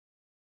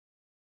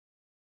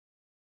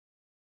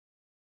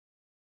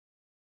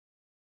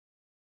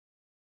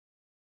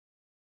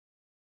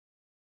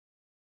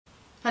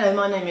Hello,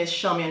 my name is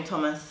Charmian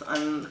Thomas.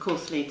 I'm the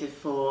course leader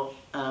for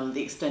the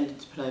Extended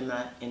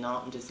Diploma in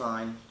Art and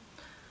Design,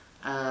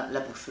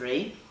 Level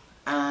 3,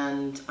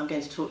 and I'm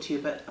going to talk to you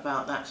a bit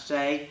about that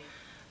today.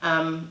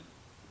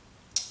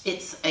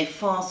 It's a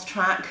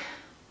fast-track,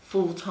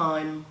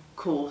 full-time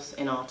course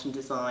in art and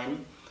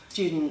design.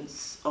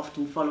 Students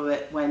often follow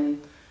it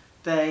when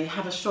they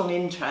have a strong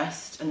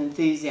interest and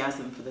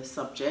enthusiasm for this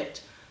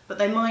subject, but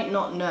they might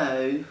not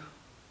know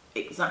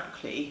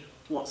exactly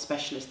what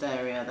specialist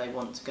area they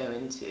want to go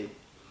into.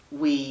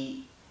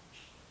 We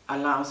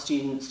allow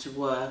students to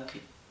work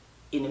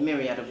in a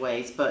myriad of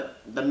ways,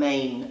 but the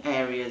main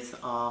areas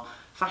are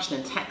fashion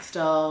and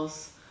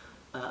textiles,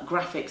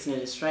 graphics and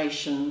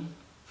illustration,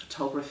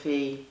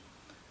 photography,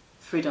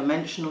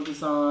 three-dimensional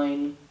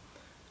design,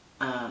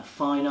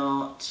 fine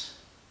art,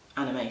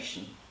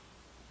 animation.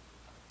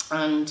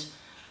 And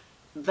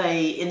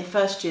in the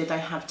first year they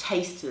have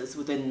tasters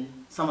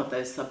within some of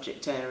those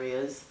subject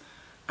areas,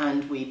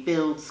 and we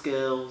build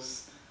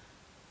skills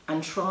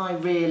and try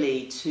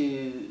really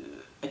to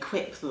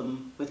equip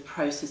them with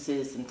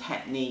processes and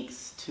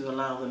techniques to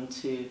allow them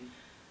to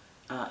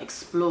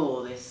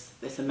explore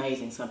this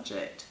amazing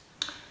subject.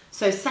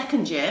 So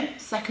second year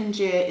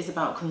is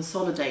about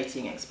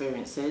consolidating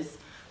experiences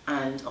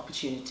and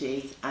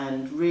opportunities,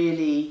 and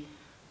really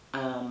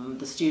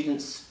the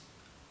students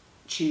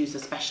choose a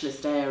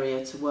specialist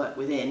area to work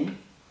within.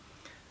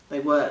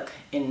 They work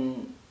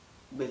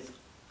with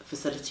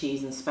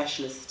facilities and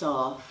specialist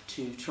staff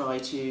to try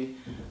to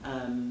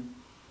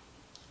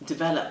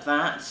develop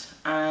that,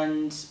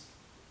 and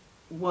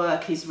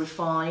work is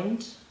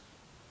refined,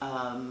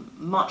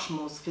 much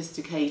more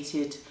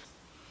sophisticated.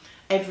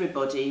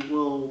 Everybody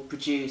will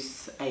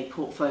produce a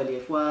portfolio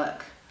of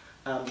work.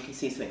 You can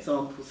see some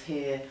examples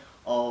here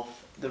of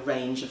the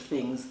range of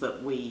things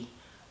that we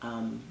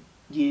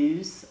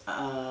use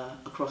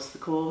across the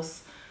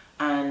course,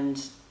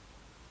 and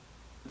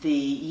the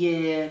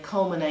year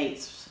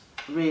culminates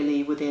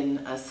really within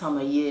a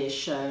summer year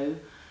show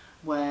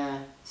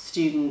where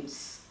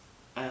students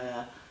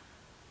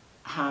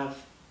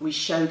we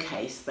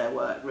showcase their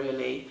work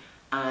really,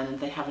 and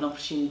they have an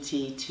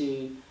opportunity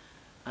to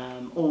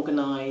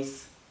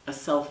organise a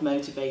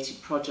self-motivated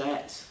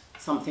project,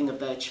 something of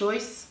their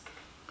choice,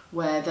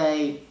 where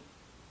they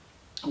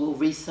will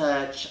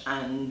research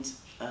and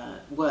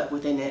work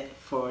within it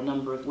for a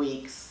number of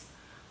weeks,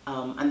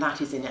 and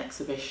that is in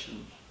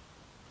exhibition.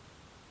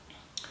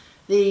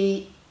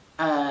 The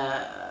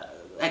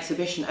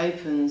exhibition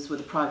opens with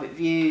a private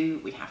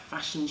view. We have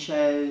fashion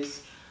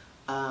shows,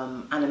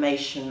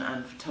 animation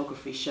and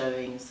photography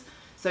showings.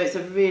 So it's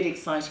a really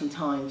exciting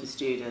time for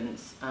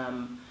students.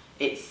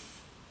 It's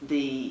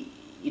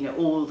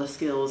all the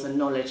skills and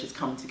knowledge has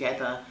come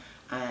together,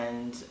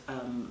 and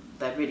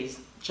they're really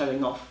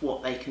showing off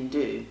what they can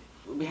do.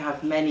 We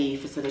have many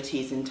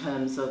facilities in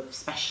terms of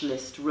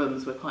specialist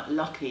rooms. We're quite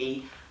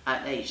lucky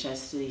at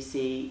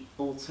HSDC,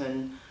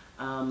 Alton.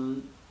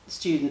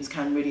 Students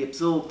can really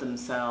absorb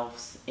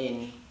themselves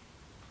in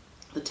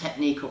the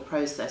technique or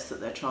process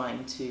that they're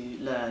trying to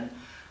learn,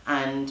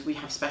 and we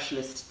have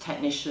specialist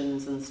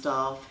technicians and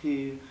staff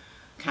who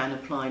can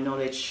apply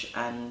knowledge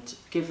and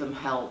give them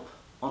help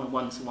on a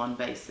one-to-one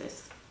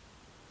basis.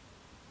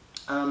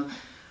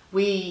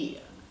 We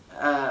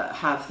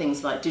have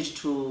things like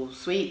digital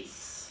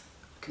suites,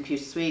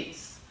 computer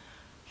suites,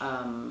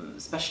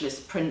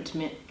 specialist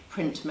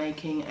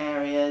printmaking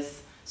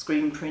areas,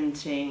 screen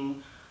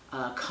printing,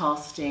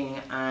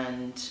 casting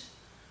and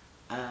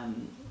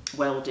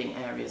welding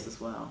areas as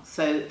well.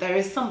 So there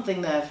is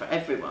something there for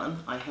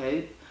everyone, I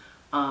hope.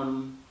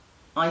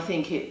 I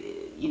think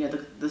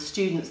the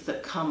students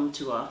that come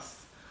to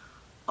us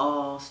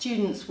are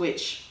students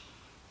which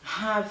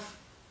have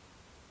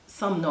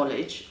some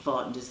knowledge of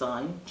art and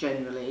design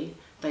generally.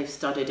 They've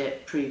studied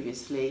it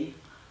previously,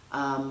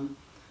 and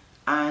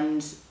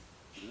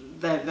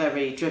they're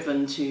very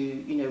driven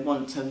to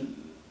want to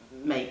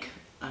make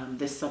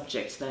this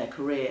subject their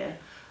career.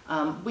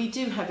 We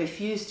do have a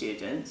few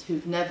students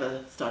who've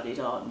never studied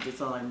art and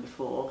design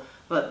before,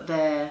 but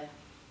their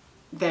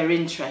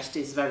interest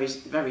is very,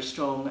 very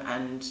strong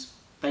and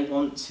they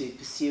want to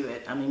pursue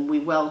it. I mean, we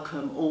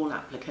welcome all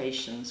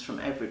applications from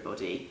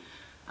everybody,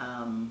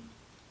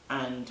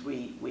 and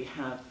we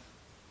have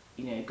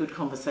good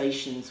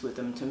conversations with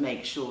them to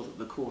make sure that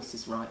the course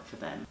is right for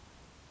them.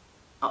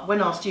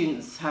 When our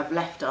students have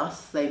left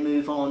us, they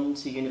move on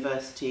to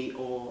university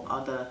or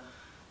other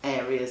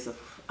areas of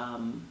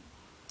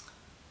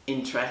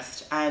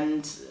interest,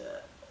 and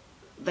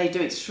they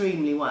do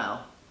extremely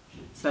well.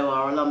 So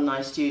our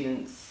alumni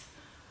students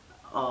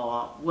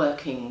are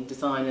working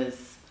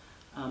designers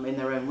in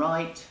their own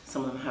right.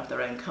 Some of them have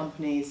their own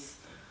companies.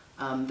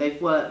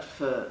 They've worked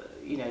for,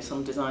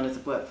 some designers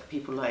have worked for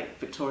people like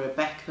Victoria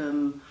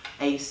Beckham,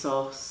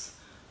 ASOS,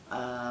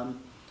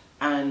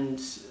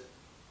 and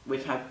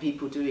we've had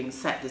people doing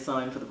set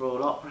design for the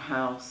Royal Opera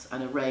House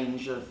and a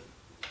range of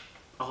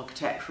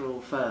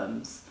architectural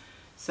firms.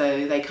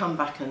 So they come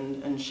back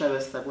and show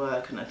us their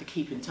work, and to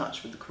keep in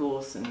touch with the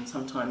course, and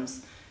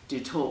sometimes do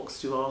talks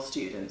to our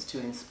students to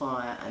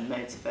inspire and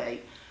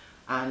motivate.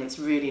 and it's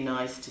really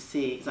nice to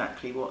see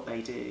exactly what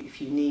they do. If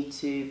you need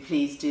to,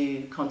 please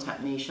do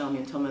contact me,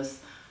 Charmian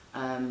Thomas,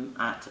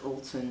 at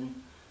Alton,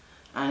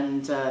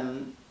 and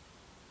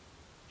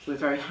we're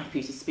very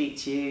happy to speak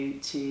to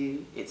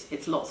you.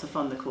 It's lots of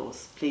fun, the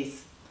course.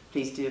 Please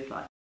do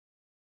apply.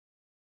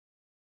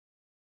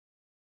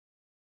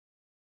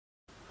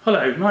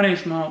 Hello, my name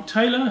is Mark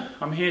Taylor.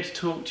 I'm here to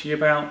talk to you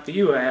about the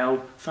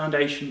UAL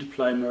Foundation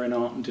Diploma in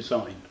Art and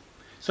Design.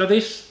 So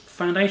this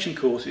foundation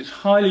course is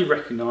highly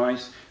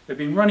recognised. They've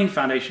been running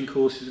foundation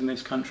courses in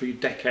this country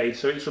decades,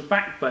 so it's a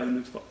backbone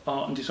of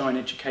art and design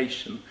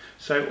education.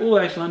 So all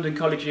those London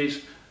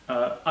colleges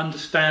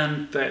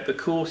understand the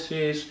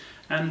courses,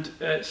 and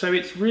so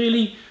it's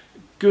really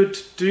good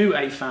to do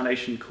a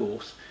foundation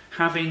course,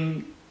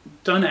 having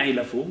done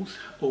A-levels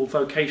or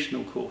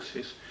vocational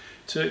courses,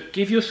 to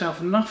give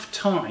yourself enough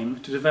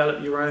time to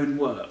develop your own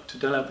work, to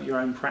develop your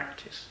own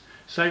practice.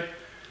 So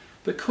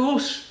the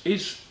course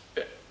is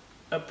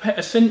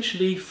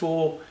essentially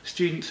for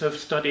students who have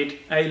studied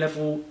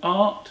A-level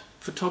art,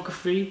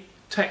 photography,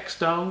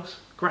 textiles,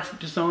 graphic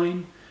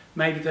design.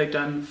 Maybe they've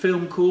done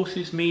film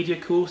courses, media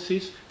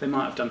courses, they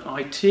might have done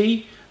IT,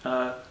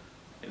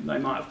 they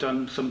might have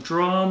done some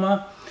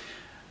drama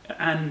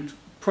and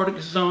product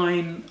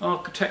design,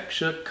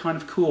 architecture kind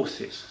of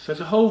courses. So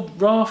there's a whole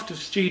raft of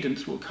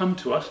students will come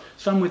to us,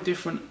 some with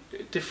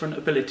different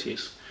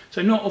abilities.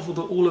 So not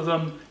all of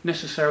them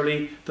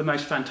necessarily the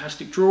most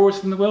fantastic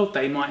drawers in the world.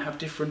 They might have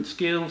different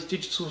skills,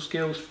 digital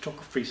skills,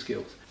 photography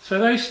skills. So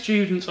those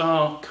students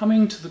are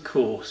coming to the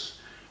course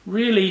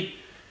really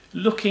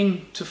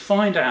looking to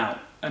find out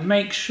and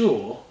make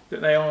sure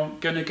that they are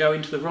going to go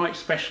into the right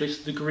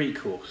specialist degree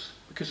course,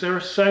 because there are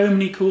so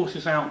many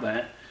courses out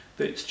there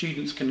that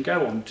students can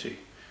go on to.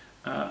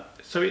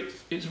 So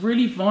it's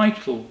really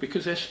vital,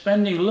 because they're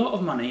spending a lot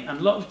of money and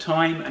a lot of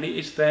time, and it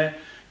is their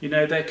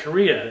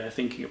career they're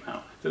thinking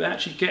about, that they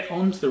actually get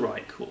onto the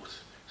right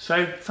course.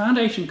 So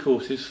foundation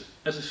courses,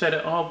 as I said,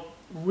 are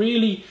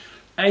really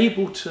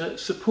able to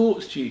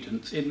support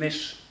students in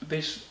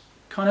this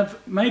kind of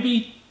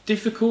maybe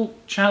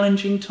difficult,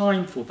 challenging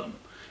time for them.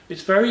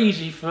 It's very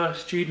easy for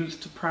students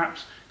to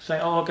perhaps say,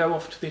 oh, I'll go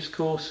off to this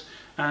course,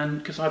 and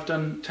because I've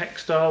done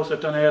textiles,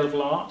 I've done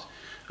A-level art.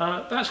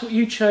 That's what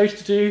you chose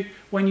to do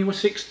when you were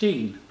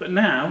 16, but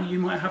now you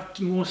might have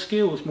more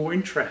skills, more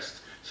interest.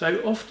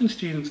 So often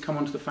students come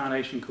onto the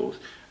foundation course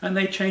and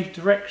they change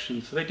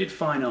direction. So they did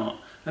fine art,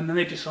 and then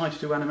they decide to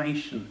do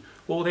animation,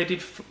 or they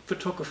did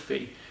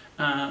photography,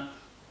 and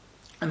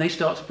they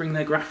start to bring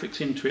their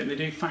graphics into it, and they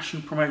do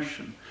fashion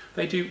promotion.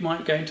 They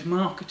might go into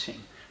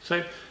marketing.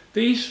 So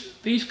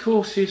these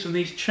courses and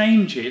these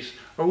changes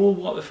are all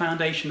what the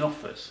foundation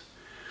offers.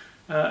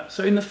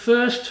 So in the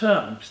first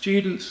term,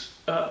 students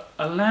are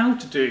allowed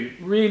to do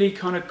really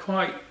kind of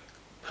quite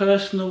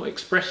personal,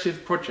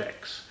 expressive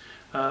projects,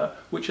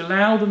 which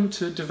allow them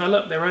to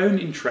develop their own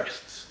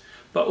interests,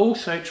 but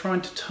also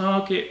trying to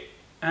target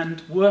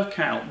and work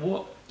out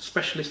what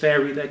specialist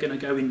area they're going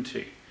to go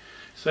into.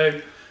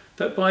 So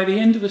that by the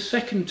end of the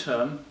second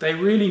term, they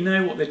really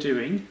know what they're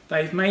doing,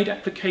 they've made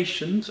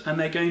applications, and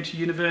they're going to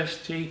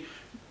university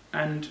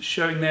and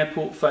showing their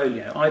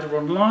portfolio, either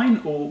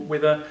online or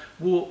with a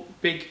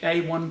big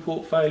A1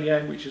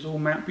 portfolio, which is all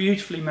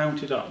beautifully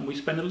mounted up. And we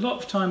spend a lot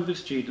of time with the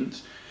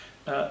students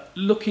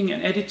looking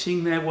and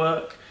editing their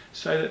work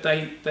so that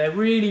they're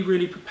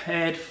really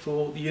prepared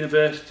for the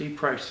university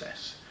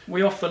process.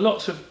 We offer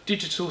lots of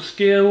digital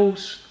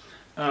skills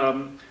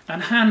and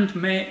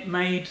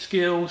handmade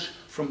skills,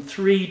 from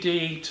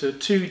 3D to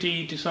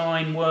 2D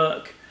design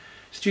work.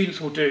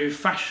 Students will do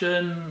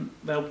fashion,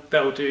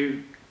 they'll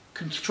do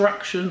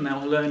construction,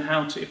 they'll learn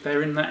how to, if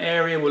they're in that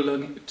area,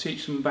 we'll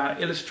teach them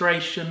about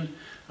illustration.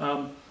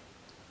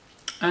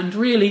 And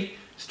really,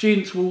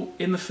 students will,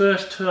 in the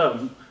first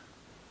term,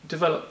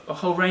 develop a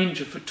whole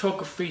range of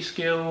photography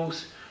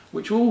skills,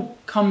 which all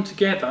come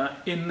together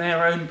in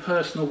their own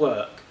personal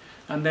work.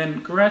 And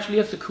then gradually,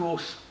 as the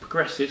course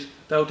progresses,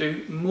 they'll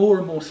do more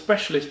and more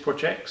specialist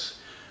projects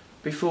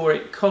before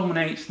it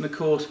culminates in the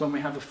course when we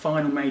have a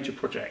final major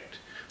project,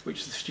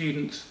 which the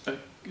students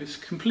is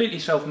completely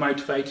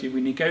self-motivated.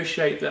 We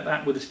negotiate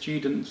that with the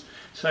students,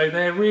 so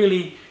they're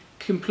really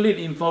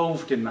completely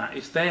involved in that.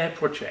 It's their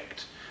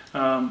project,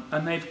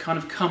 and they've kind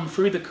of come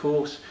through the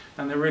course,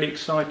 and they're really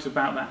excited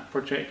about that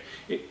project.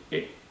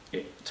 It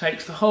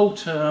takes the whole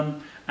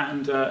term,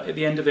 and at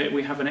the end of it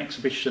we have an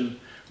exhibition,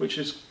 which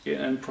is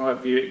in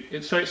private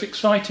view. So it's an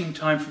exciting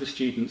time for the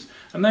students,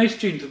 and those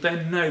students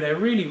then know they're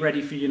really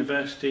ready for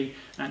university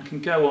and can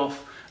go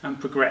off and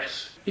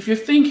progress. If you're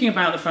thinking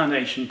about the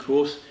foundation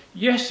course,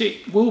 yes,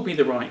 it will be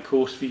the right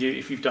course for you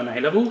if you've done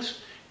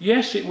A-levels.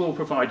 Yes, it will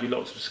provide you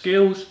lots of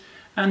skills,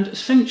 and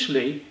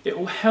essentially it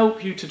will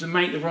help you to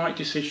make the right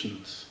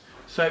decisions.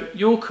 So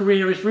your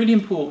career is really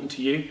important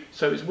to you,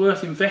 so it's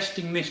worth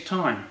investing this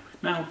time.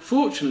 Now,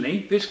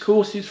 fortunately, this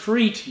course is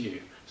free to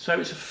you. So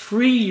it's a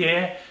free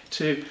year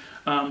to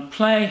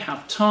play,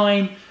 have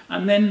time,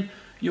 and then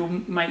you'll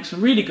make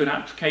some really good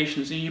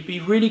applications and you'll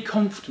be really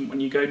confident when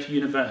you go to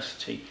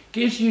university.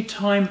 Gives you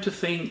time to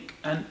think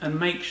and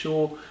make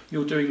sure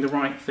you're doing the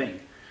right thing.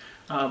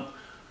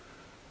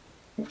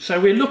 So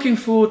we're looking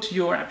forward to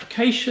your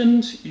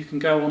applications. You can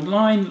go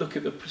online, look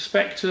at the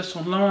prospectus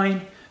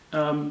online,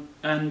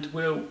 and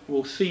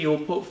we'll see your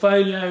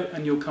portfolio,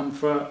 and you'll come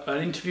for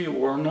an interview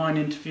or online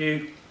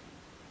interview.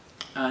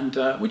 And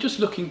we're just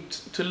looking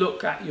to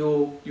look at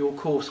your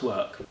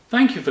coursework.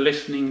 Thank you for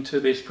listening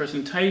to this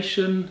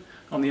presentation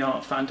on the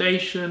Art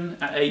Foundation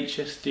at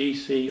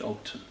HSDC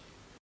Alton.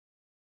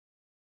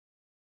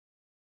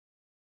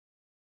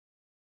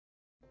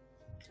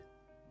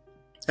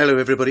 Hello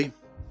everybody,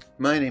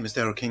 my name is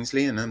Darryl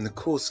Kingsley and I'm the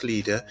course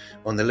leader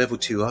on the Level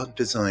 2 Art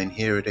Design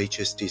here at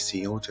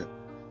HSDC Alton.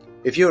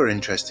 If you're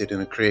interested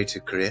in a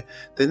creative career,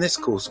 then this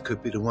course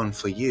could be the one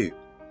for you.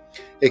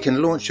 It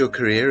can launch your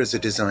career as a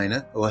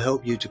designer or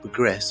help you to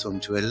progress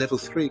onto a Level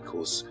 3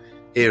 course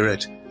here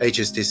at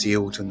HSDC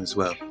Alton as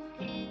well.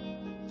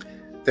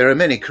 There are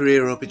many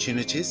career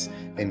opportunities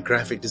in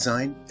graphic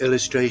design,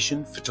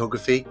 illustration,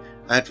 photography,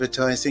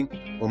 advertising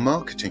or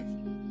marketing.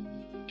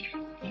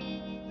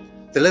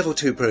 The Level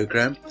 2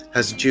 program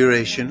has a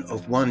duration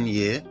of 1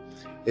 year.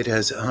 It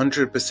has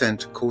 100%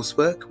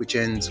 coursework, which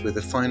ends with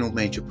a final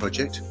major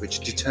project, which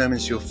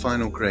determines your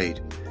final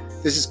grade.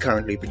 This is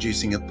currently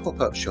producing a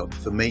pop-up shop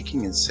for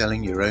making and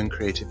selling your own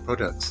creative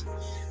products.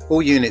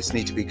 All units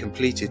need to be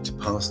completed to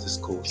pass this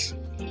course.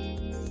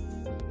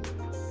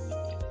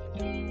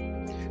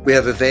 We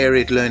have a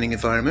varied learning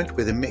environment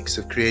with a mix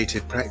of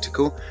creative,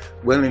 practical,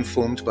 well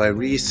informed by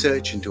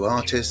research into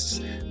artists,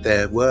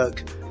 their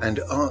work and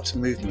art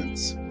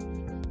movements.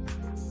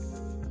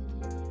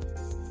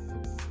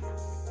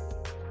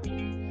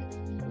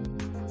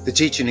 The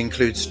teaching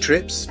includes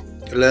trips,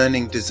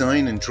 learning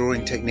design and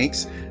drawing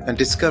techniques, and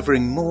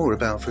discovering more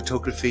about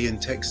photography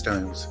and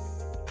textiles.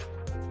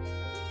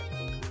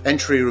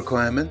 Entry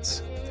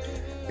requirements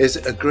is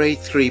a Grade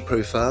 3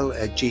 profile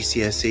at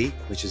GCSE,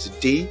 which is a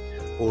D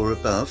or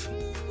above.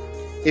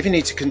 If you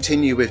need to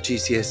continue with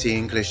GCSE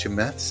English and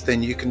Maths,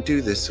 then you can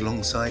do this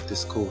alongside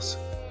this course.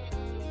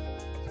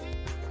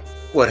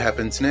 What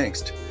happens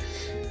next?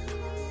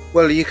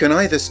 Well, you can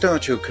either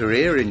start your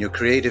career in your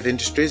creative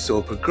industries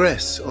or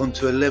progress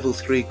onto a Level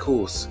 3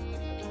 course.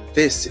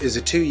 This is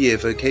a 2-year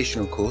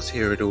vocational course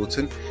here at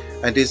Alton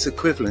and is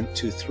equivalent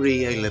to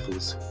 3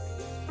 A-levels.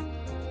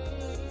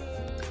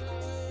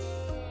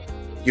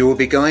 You will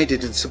be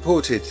guided and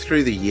supported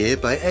through the year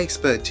by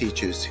expert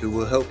teachers who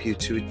will help you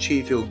to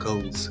achieve your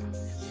goals.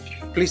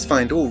 Please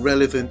find all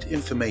relevant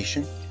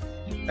information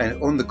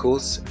and on the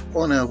course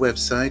on our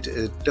website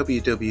at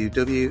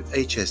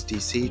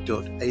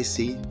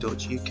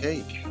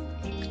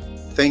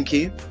www.hsdc.ac.uk. Thank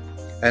you,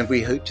 and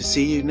we hope to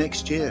see you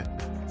next year.